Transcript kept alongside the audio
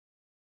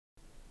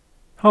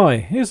Hi,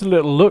 here's a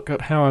little look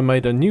at how I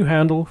made a new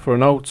handle for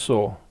an old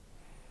saw.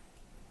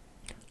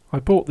 I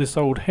bought this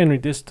old Henry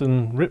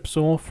Diston rip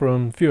saw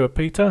from viewer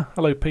Peter,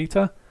 hello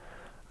Peter,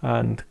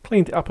 and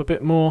cleaned it up a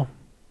bit more,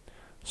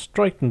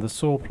 straightened the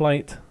saw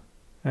plate,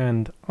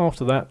 and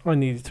after that I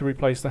needed to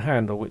replace the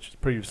handle which had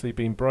previously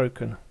been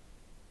broken.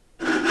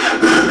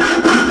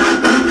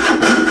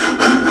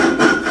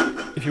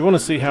 If you want to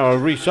see how I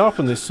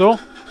resharpen this saw,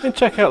 then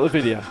check out the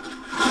video.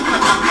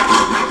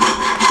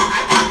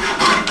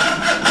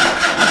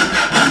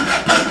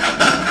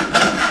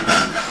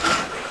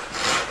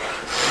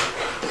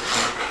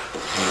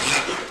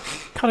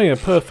 Cutting a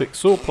perfect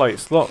saw plate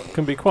slot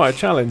can be quite a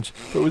challenge,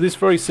 but with this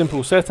very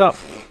simple setup,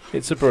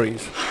 it's a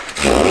breeze.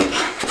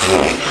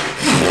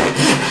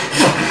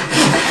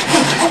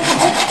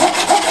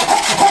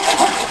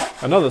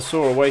 Another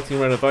saw awaiting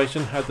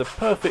renovation had the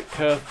perfect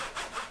curve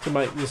to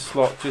make this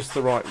slot just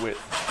the right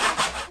width.